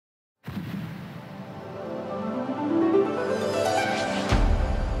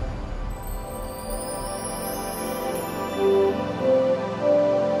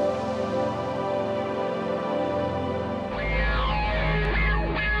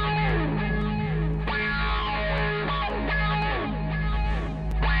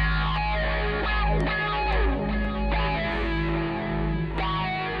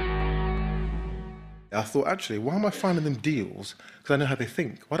I thought, actually, why am I finding them deals? Because I know how they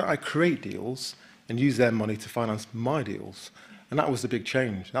think. Why don't I create deals and use their money to finance my deals? And that was the big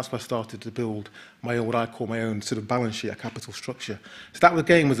change. That's why I started to build my own, what I call my own sort of balance sheet, a capital structure. So that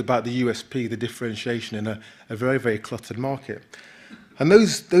again was about the USP, the differentiation in a very, very cluttered market. And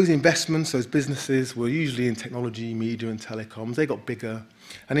those investments, those businesses were usually in technology, media and telecoms. They got bigger.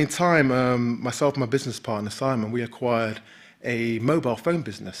 And in time, myself and my business partner, Simon, we acquired a mobile phone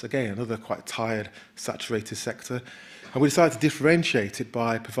business. Again, another quite tired, saturated sector. And we decided to differentiate it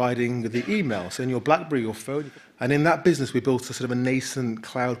by providing the email, so in your BlackBerry or phone. And in that business, we built a sort of a nascent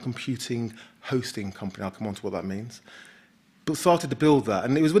cloud computing hosting company. I'll come on to what that means. But started to build that.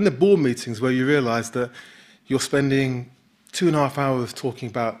 And it was when the board meetings where you realised that you're spending 2.5 hours talking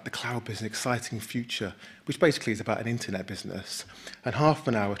about the cloud business, exciting future, which basically is about an internet business, and half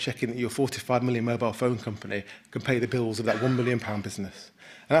an hour checking that your 45 million mobile phone company can pay the bills of that £1 million business.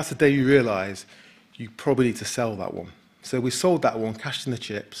 And that's the day you realise you probably need to sell that one. So we sold that one, cashed in the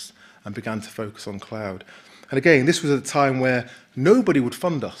chips, and began to focus on cloud. And again, this was at a time where nobody would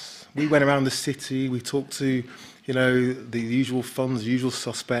fund us. We went around the city, we talked to, the usual funds, the usual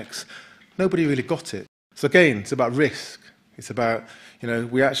suspects. Nobody really got it. So again, it's about risk. It's about,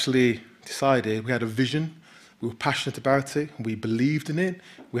 we actually decided, we had a vision, we were passionate about it, we believed in it,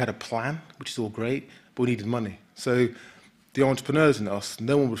 we had a plan, which is all great, but we needed money. So the entrepreneurs in us,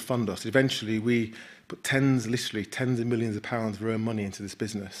 no one would fund us. Eventually, we put literally tens of millions of pounds of our own money into this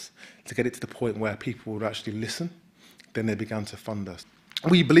business to get it to the point where people would actually listen. Then they began to fund us.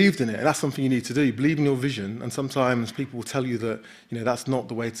 We believed in it, and that's something you need to do. You believe in your vision, and sometimes people will tell you that, that's not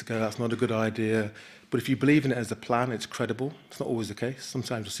the way to go, that's not a good idea. But if you believe in it as a plan, it's credible. It's not always the case.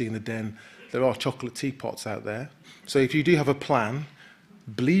 Sometimes you'll see in the den, there are chocolate teapots out there. So if you do have a plan,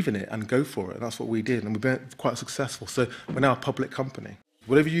 believe in it and go for it. And that's what we did, and we've been quite successful. So we're now a public company.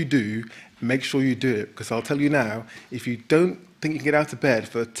 Whatever you do, make sure you do it, because I'll tell you now, if you don't think you can get out of bed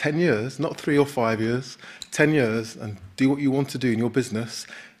for 10 years, not 3 or 5 years, 10 years, and do what you want to do in your business,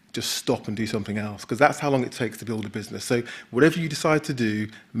 just stop and do something else, because that's how long it takes to build a business. So whatever you decide to do,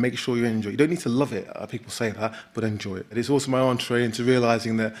 make sure you enjoy it. You don't need to love it, people say that, but enjoy it. It's also my entree into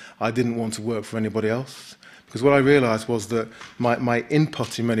realising that I didn't want to work for anybody else, because what I realised was that my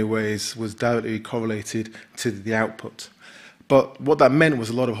input in many ways was directly correlated to the output. But what that meant was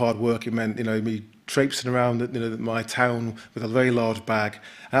a lot of hard work. It meant, me traipsing around, my town with a very large bag.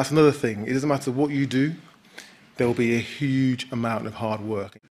 And that's another thing. It doesn't matter what you do, there will be a huge amount of hard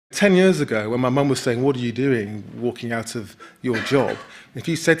work. 10 years ago, when my mum was saying, "What are you doing walking out of your job?" If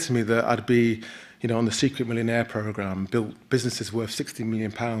you said to me that I'd be, on the Secret Millionaire programme, built businesses worth £60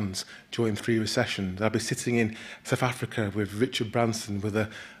 million during 3 recessions, I'd be sitting in South Africa with Richard Branson,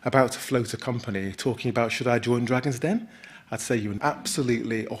 about to float a company, talking about, should I join Dragon's Den? I'd say you're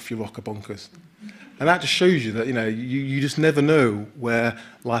absolutely off your rocker bonkers. And that just shows you that, you just never know where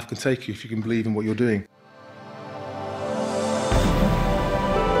life can take you if you can believe in what you're doing.